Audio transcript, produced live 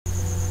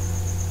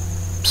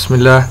بسم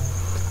الله.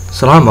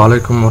 السلام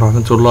عليكم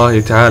ورحمة الله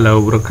تعالى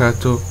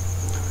وبركاته.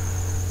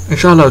 إن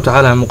شاء الله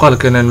تعالى مقال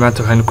كنا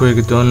نمات وحين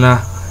كوي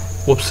قدونا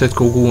ويبسايت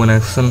كوجو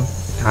ونكسن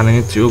يعني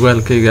أنت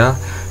يقال كيجا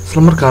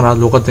سلمر كان على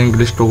لغة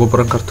إنجليش توجو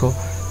برنكرتو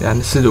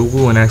يعني سيد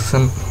وجو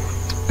ونكسن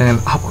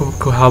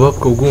هابك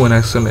كوجو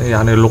ونكسن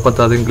يعني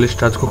اللغة هذا إنجليش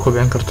تاتكو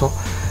بعنكرتو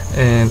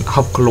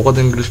هابك اللغة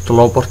إنجليش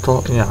تلو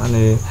برتو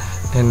يعني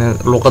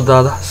اللغة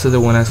هذا سيد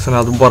ونكسن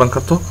هذا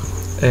برنكرتو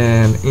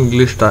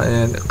English ta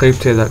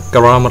qaybteeda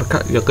grammarka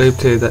iyo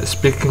qaybteeda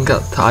speakinga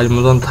ta ay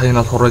mudan tahay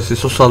inaad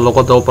horeysiiso sida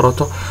luqada u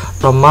barato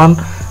dhammaan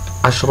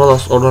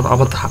casharadaas oo dhan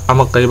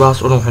ama qaybahaas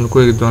oo dhan waxaan ku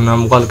eegi doonaa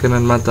muuqaalkeena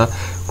maanta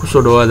ku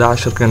soo dhawaada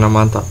casharkeena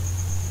maanta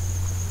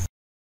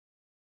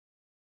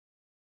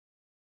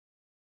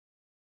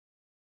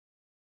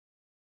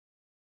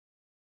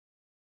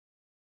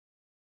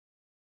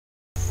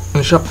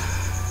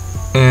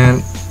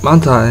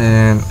maanta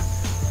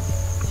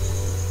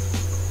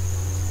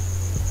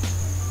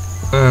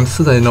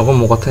sida inoogu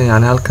muuqata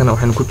yani halkan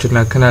waxaan ku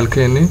jirnaa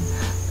kanaalkeeni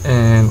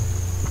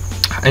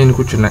aynu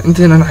ku jirnaa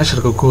inteenan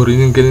casharka ku hor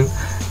idin gelin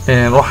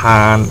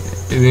waxaan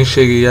idin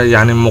sheegayaa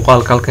yani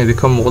muuqaalka halkan idin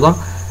ka muuqda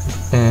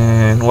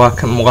waa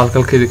kan muuqaalka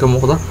halkan idin ka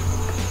muuqda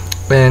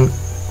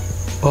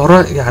hore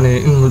yani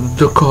in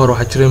muddo ka hor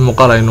waxa jiray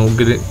muuqaal aynu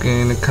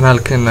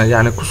kanaalkeena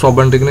yani ku soo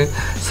bandhignay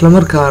isla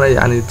markaana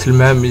yani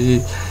tilmaamayay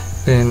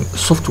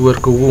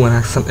software-ka ugu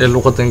wanaagsan ee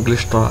luqadda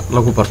Englishta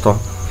lagu barto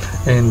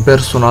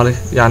personally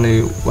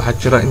يعني waxaa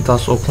jira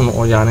intaas oo kun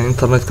oo yani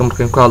internetka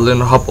markaan ku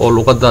hadlayno hab oo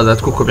luqadaada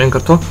aad ku kobcin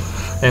karto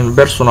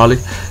personally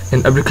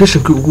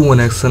application-ka ugu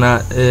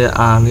wanaagsanaa ee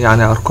aan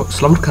yani arko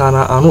isla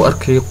markaana aan u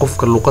arkay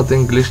qofka luqadda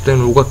Englishta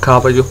inuu uga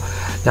kaabayo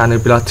yani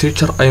bila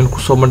teacher aynu ku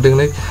soo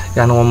bandhignay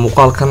yani waa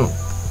muuqaalkan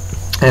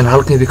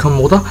halkan idin ka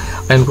muuqda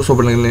aynu ku soo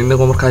bandhignay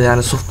inagoo markaa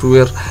yani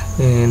software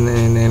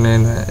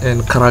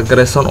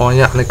karagareysan oo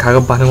yani kaaga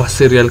baahan wax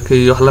serialka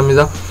iyo wax la mid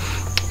ah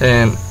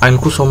aynu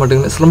ku soo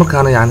bandhignay isla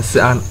markaana yani si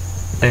aan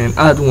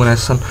aad u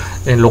wanaagsan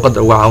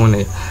luqadda uga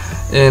caawinaya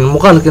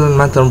muuqaalkan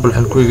maanta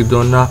waxaan ku eegi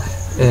doonaa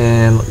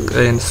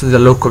sida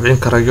loo kobcin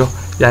karayo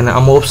yani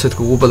ama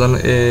website-ka ugu badan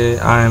ee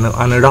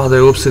aan idhaahdo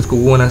website-ka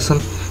ugu wanaagsan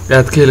ee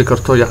aad ka heli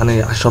karto yani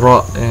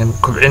casharo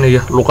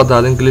kobcinaya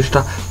luqadda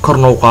Englishta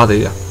korna u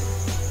qaadaya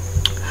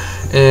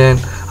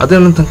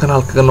haddaynu intan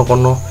kanaal kaga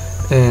noqono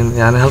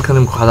yani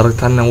halkan waxaad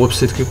aragtaan inaan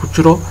website-ka ku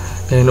jiro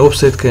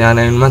website-ka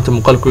yani maanta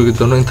muuqaal ku eegi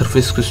doono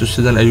interface-kiisu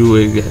sidan ayuu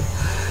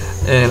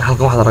eegyahay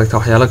halkan waxaad aragtaa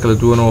waxyaalo kala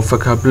duwan oo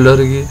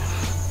vocabulary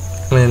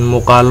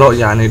muuqaalo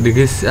yani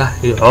dhegeysi ah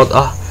iyo cod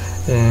ah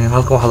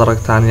halkan waxaad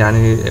aragtaan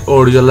yani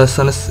audio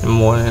lessons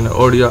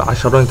audio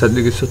casharo intaad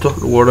dhegeysato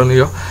lagu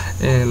oranayo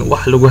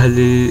wax lagu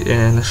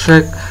hadlayay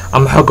sheeg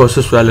ama xog oo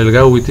su'aal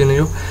laga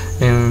weydiinayo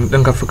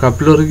dhanka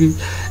vocabulary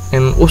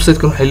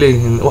website-kan waxay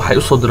leeyihiin waxay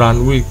u soo diraan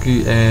weekly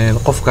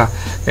qofka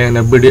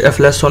PDF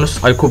lessons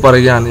ay ku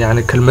barayaan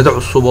yani kelmado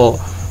cusub oo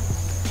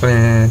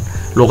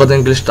luqadda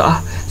Englishta ah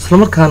isla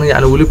markaana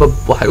yani waliba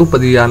waxay u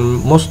badiyaan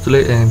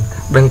mostly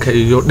dhanka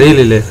iyo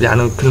daily life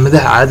yani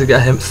kelmadaha caadiga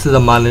ah sida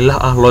maalinlaha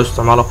ah loo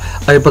isticmaalo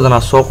ay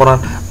badanaa soo qoraan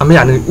ama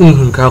yani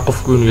muhiimka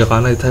qofku inuu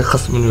yaqaan ay tahay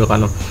khasab inuu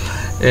yaqaano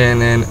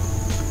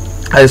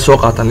ay soo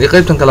qaataan iyo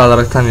qaybtan kale aad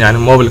aragtaan yani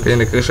mobilka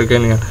inay kaga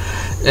shaqeynayaan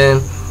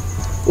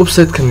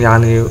website-kan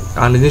yani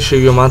aan idin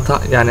sheegayo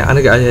maanta yani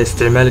aniga ayaa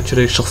isticmaali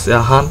jiray shakhsi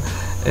ahaan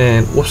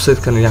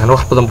website-kan yani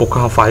wax badan buu ka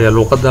anfacaya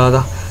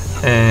luqadaada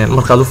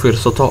markaad u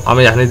fiirsato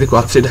ama yani idinku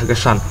aad si dhex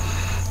gashaan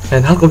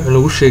halkan wuxuu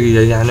nagu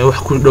sheegayaa yani wax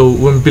ku dhow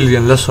 1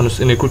 billion lessons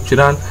inay ku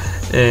jiraan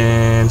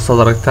saad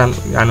aragtaan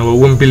yani waa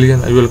 1 billion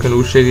ayuu halkan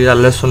ugu sheegayaa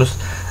lessons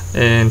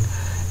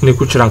inay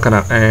ku jiraan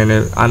kana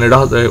aan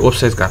idhaahdo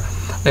website-ka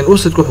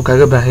website-ku wuxuu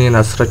kaaga baahan yahay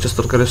inaad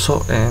register garayso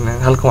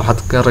halkan waxaad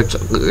ka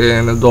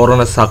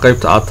dooranaysaa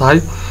qaybta aad tahay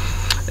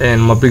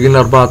ma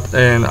beginner baad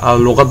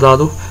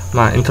luqadaadu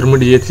ma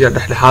intermediate ya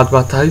dhexdhexaad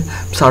baad tahay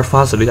mise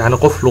advanced yani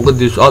qof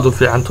luqadiisu aad u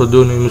fiican oo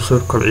doonaya inuu soo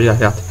kobciyo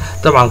ayaad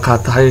dabcan ka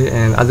tahay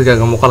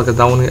adigaaga muuqaalka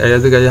daawanaya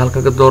adiga ayaa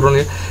halkan ka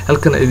dooranaya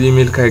halkan aad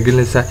email-kaaga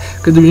gelinaysaa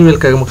kadib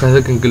email-kaaga markaad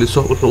halkan geliso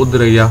wuxuu u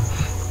dirayaa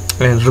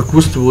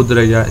request buu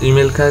dirayaa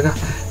email-kaaga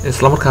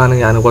isla markaana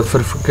yani waa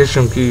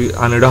verification-kii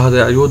aan idhaahdo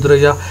ayuu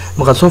dirayaa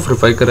markaad soo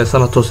verify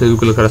garaysana toos ayuu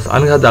geli karaysaa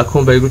aniga hadda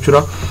account baa igu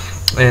jira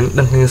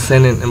dhankan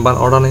sign in baan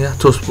odhanayaa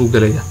toos buu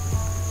gelayaa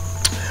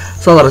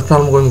saad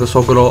aragtaan marka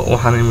soo galo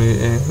waxaan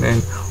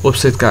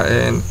website-ka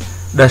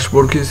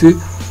dashboard-kiisii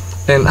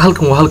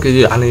halkan waa halka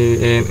yani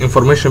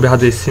information bay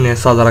hadda siinayaan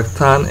saad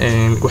aragtaan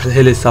waxaad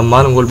helaysaa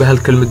maalin walba hal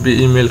kelmad bay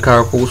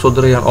email-kaaga kugu soo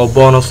dirayaan oo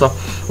bonus ah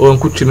oo aan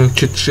ku jirin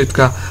cheat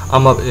sheet-ka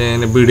ama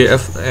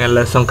PDF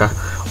lesson-ka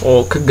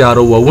oo ka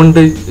gaaro waa one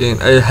day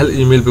hal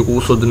email bay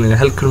kugu soo dirayaan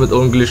hal kelmad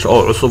oo English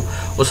oo cusub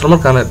oo isla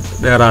markaana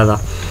dheeraada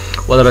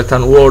wad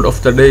aragtaan word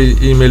of the day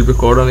email bay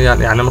ku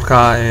oranayaan yani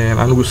markaa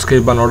anigu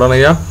Skype baan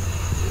oranayaa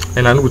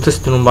anigu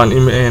testing baan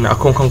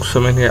account-kan ku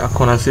sameeyay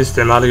account aan si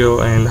isticmaalayo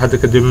hadda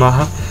kadib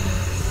maaha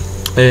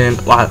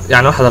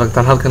يعني واحد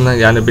ركتان هالكنا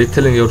يعني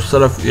بيتلين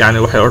yourself يعني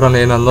waxay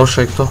oranayaan inaad noo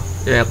sheegto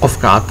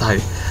qofka aad tahay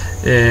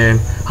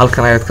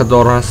halkan ayaad ka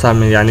dooranaysaa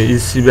yani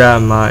easyba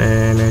ma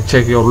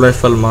check your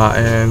level ma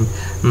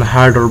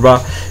harder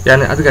ba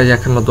yani adiga ayaa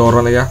kana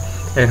dooranaya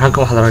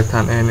halkan waxaad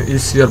aragtaan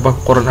easier ba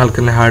ku qoran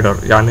halkan harder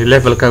yani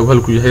levelkaagu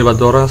halku yahay baad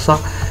dooranaysaa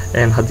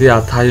haddii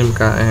aad tahay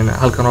imka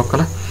halkan oo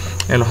kale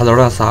waxaad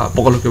oranaysaa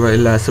boqolkiiba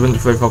ilaa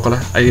 75 oo kale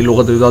ay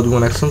luqadaydu aad u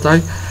wanaagsan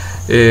tahay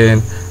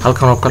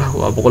halkan oo kale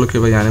waa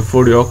boqolkiiba yani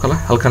 40 oo kale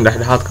halkan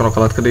dhexdhexaadkan oo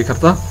kale aad ka dhigi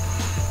kartaa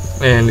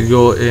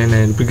iyo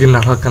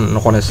beginner halkan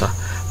noqonaysa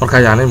marka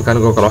yani imka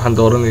anigoo kale waxaan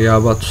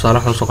dooranayaa tusaale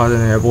waxaan soo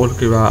qaadanayaa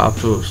boqolkiiba up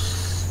to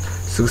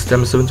 60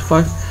 ama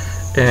 75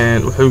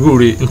 wuxuu igu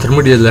yiri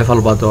intermediate level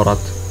baa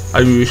dooraad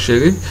ayuu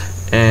sheegay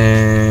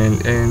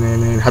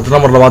haddana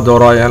mar labaad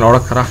dooro ayaan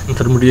oran karaa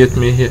intermediate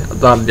meehi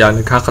haddaad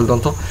yani kaa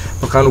qaldanto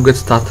markaan u get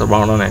starter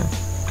baan odhanaya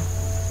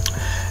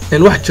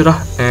wax jira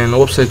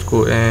website-ku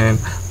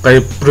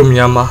qayb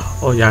premium ah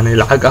oo yani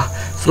lacag ah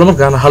isla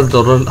markaana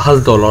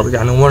 $1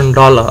 yani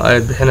 $1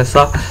 ayaad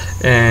bixinaysaa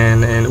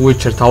way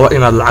jirtaa waa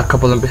inaad lacag ka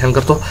badan bixin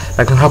karto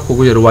laakiin habka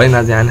ugu yar waa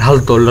inaad yani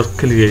 $1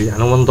 kaliya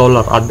yani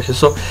 $1 aad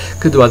bixiso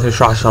kadib aad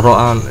hesho casharo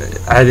aan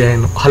caadi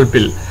ahayn hal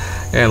bil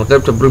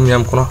qaybta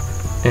premium kuna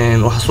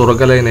waxa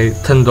suuragal ah inay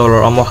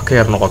 $10 ama wax ka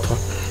yar noqoto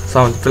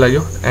saan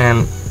filayo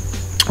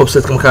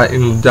website-ka markaa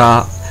in muddo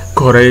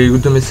ka horeeyay ugu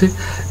dambeysay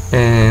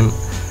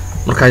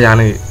marka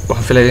yani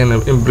waxaan filayaa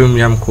in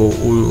premium-ku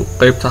uu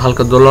qaybta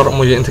 $1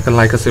 mooye inta kale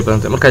ay ka sii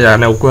badantay marka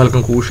yani uu ku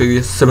halkan kugu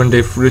sheegay 7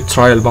 day free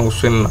trial baan ku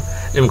siinaa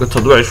imka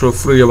 7 cisho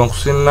free baan ku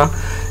siinaa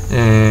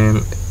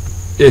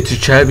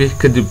tijaabi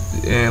kadib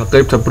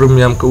qaybta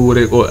premium-ka u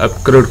wareeg oo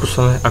upgrade ku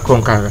samee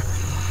account-kaaga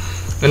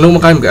inuu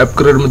maqaamka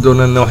upgrade ma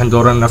doonana waxaan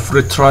dooranaa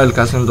free trial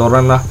kaasina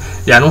dooranaa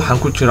yani waxaan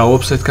ku jiraa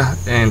website-ka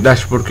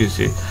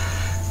dashboard-kiisa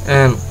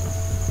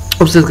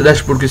website-ka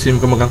dashboard-kiisa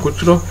imka markaan ku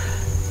jiro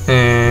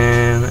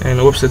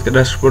website-ka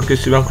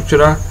dashboard-kiisa baan ku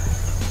jiraa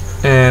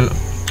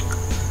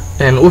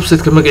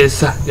website-ka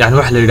magaciisa yani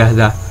waxa la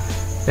yiraahdaa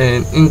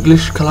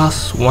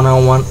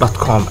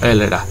englishclass101.com ee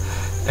la yiraahdaa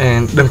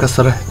dhanka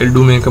sare ee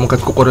domain-ka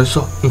markaad ku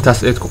qorayso intaas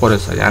aad ku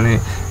qoraysaa yani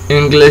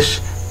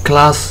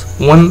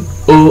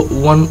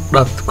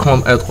englishclass101.com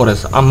aad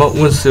qoraysaa ama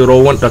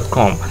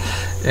 101.com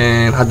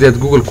haddii aad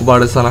google ku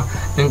baadhaysana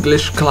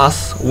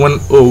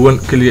englishclass101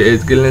 kaliya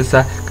aad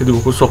gelinaysaa kadib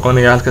uu kusoo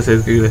qabanaya halkaas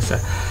aad gelinaysaa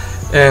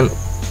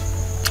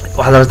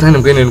waxaad aragtaa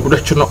inaynu ku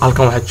dhex jirno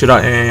halkan waxaa jira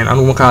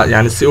anigu markaa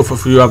yani si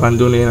overview baan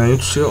doonaya inaan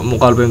tusiyo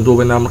muuqaal baan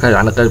duubaynaa markaa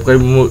yani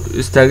qayb mu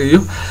istaagayo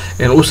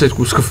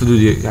website-ku iska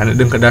fududiyay yani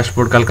dhanka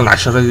dashboard halkan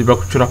casharadii baa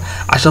ku jira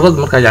casharada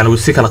markaa yani way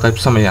si kala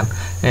qaybsamayaan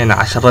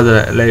casharada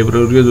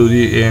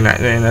library-yadoodii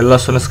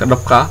lessons-ka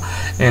dhabka ah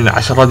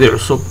casharadii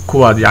cusub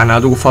kuwaad yani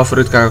adigu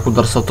favorite-kaaga ku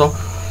darsato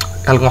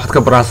halkan waxaad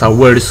ka baranaysaa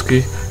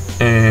words-kii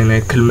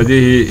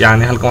kelmadihii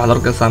yani halkan waxaad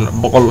arkaysaan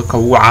 100 ka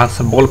ugu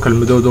caansan 100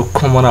 kelmadood oo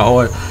common ah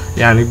oo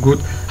yani good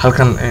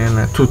halkan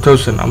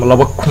 2000 ama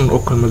 2000 oo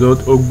kelmadood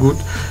oo good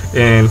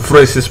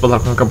phrases baad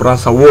halkan ka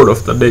baranaysaa word of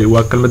the day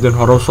waa kelmadeen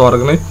hore soo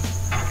aragnay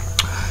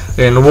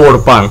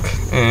word bank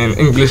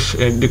English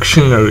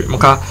dictionary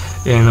marka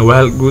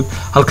waa good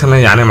halkan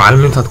yani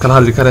macallimiintaad kala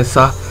hadli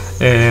karaysaa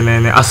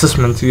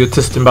assessment iyo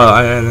testing baa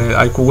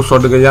ay kugu soo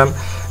dhigayaan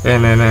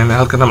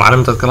halkan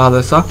macallimiintaad kala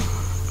hadlaysaa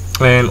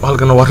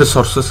halkan waa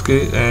resourceski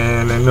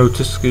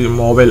noticeski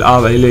mobile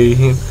app ay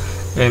leeyihiin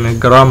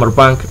grammar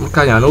bank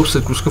marka yani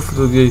website-ku iska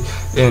fududiyay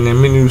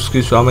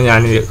menuskiisu ama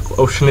yani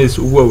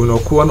optionadiisa ugu waaweyn oo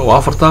kuwan oo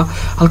afarta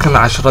halkan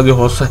casharadii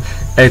hoose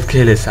aad ka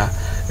helaysaa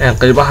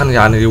qaybahan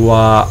yani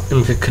waa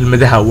imika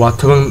kelmadaha waa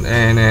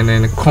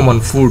 10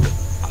 common food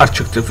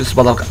adjectives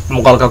badalka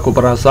muuqaalka ku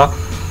baranaysaa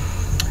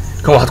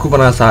kan waxaad ku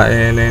baranaysaa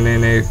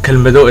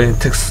kelmado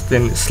text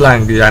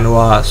slang yani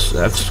waa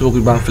suuqi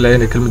baan filayaa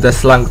inay kelmada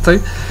slang tay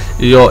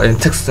iyo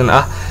textin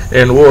ah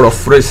word of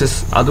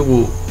phrases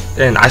adigu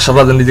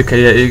casharada nidika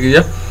ayaa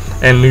eegaya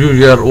new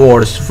year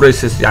words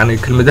phrases yani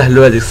kelmadaha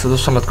loo adeegsado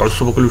sanadka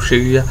cusub oo kale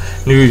sheegaya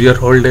new year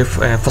holiday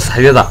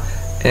fasaxyada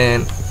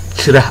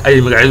jira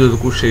ay magacyadooda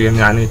ku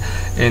sheegayaan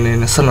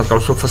yani sanadka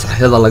cusub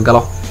fasaxyada la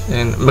galo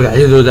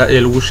magacyadooda ee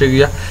lagu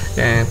sheegaya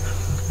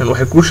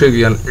waxay ku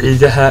sheegayaan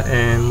ciidaha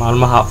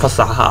maalmaha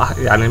fasaxa ah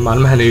yani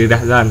maalmahan ay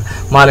yiraahdaan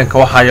maalinka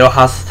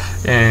waxaas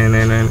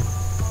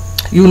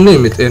you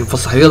name it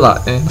fasaxyada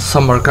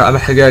summerka ama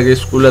xagaaga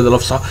iskuulada la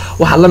fasaxo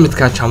waxa la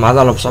midka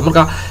jaamacadaha la fasaxo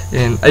marka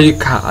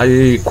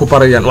ay ku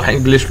barayaan waxa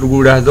English lagu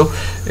yiraahdo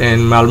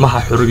maalmaha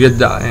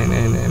xurriyadda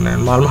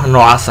maalmaha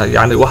noocaas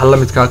yani waxa la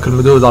midka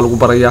kelmadahooda lagu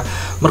barayaa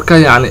marka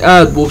yani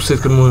aad buu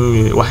website-ka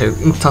muhiim waxay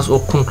intaas oo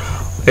kun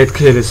aad ka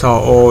helaysaa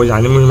oo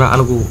yani muhiim ah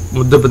anigu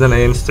muddo badan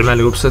ayaan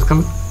isticmaalay website-kan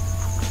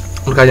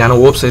marka yani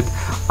website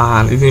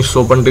aan idin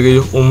soo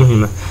bandhigayo oo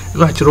muhiim ah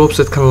waxa jira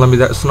website-kan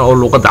lamida isna oo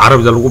luqadda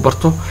carabiga lagu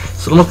barto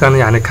isla markaana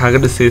yani kaaga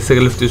dhisay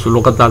isaga laftiisu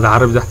luqadda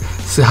carabiga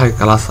si high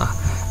class ah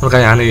marka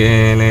yani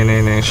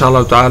insha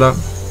Allah ta'ala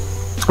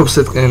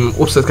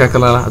website-ka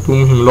kale aad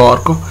muhiim loo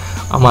arko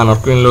ama aan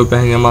arko in loo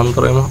baahan yahay maan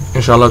dareemo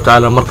insha Allah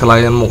ta'ala marka la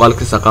ayaan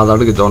muuqaalkiisa qaada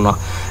dhigi doonaa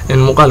in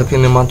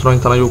muuqaalkeena maanta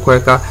intan ayuu ku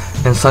ekaa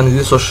insan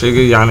idin soo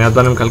sheegay yani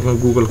haddana halkan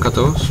Google ka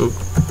tago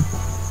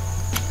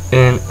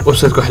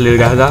website-ka waxa la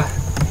yiraahdaa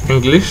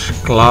English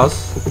class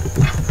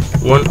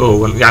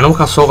 101 يعني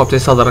markaa soo qabtay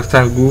saad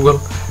aragtaan Google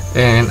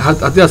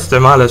haddii aad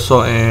isticmaalayso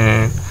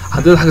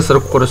haddii xagga sare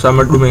ku qorayso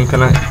ama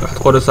domainkana waxaad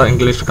qoraysaa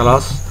English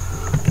class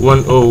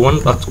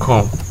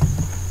 101.com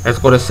aad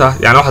qoraysaa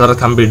yani waxaad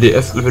aragtaan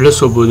PDF wuxuu la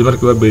soo boodi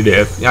markii waa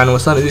PDF yani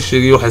wasaan idin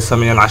sheegay waxay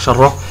sameeyaan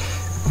casharo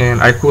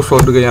ay ku soo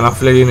dhigayaan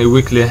aflayeen ay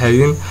weekly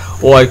hayeen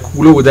oo ay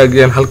kula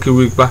wadaagayaan halkii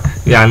weekba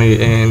yani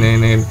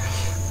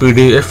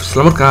PDF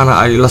isla markaana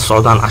ay la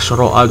socdaan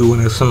casharo aad u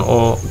wanaagsan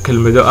oo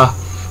kelmado ah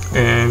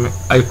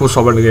ay ku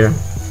soo bandhigayaan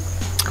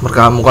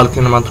marka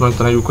muuqaalkiina maanta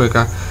inta ayuu ku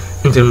ekaa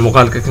inta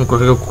muuqaalka kan ku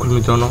xiga ku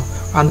kulmi doono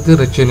waxaan idin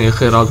rajeynayaa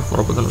khayraad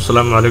fara badan.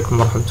 Assalaamu calaykum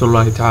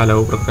waraxmatullaahi tacaala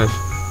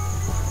wabarakaatuh.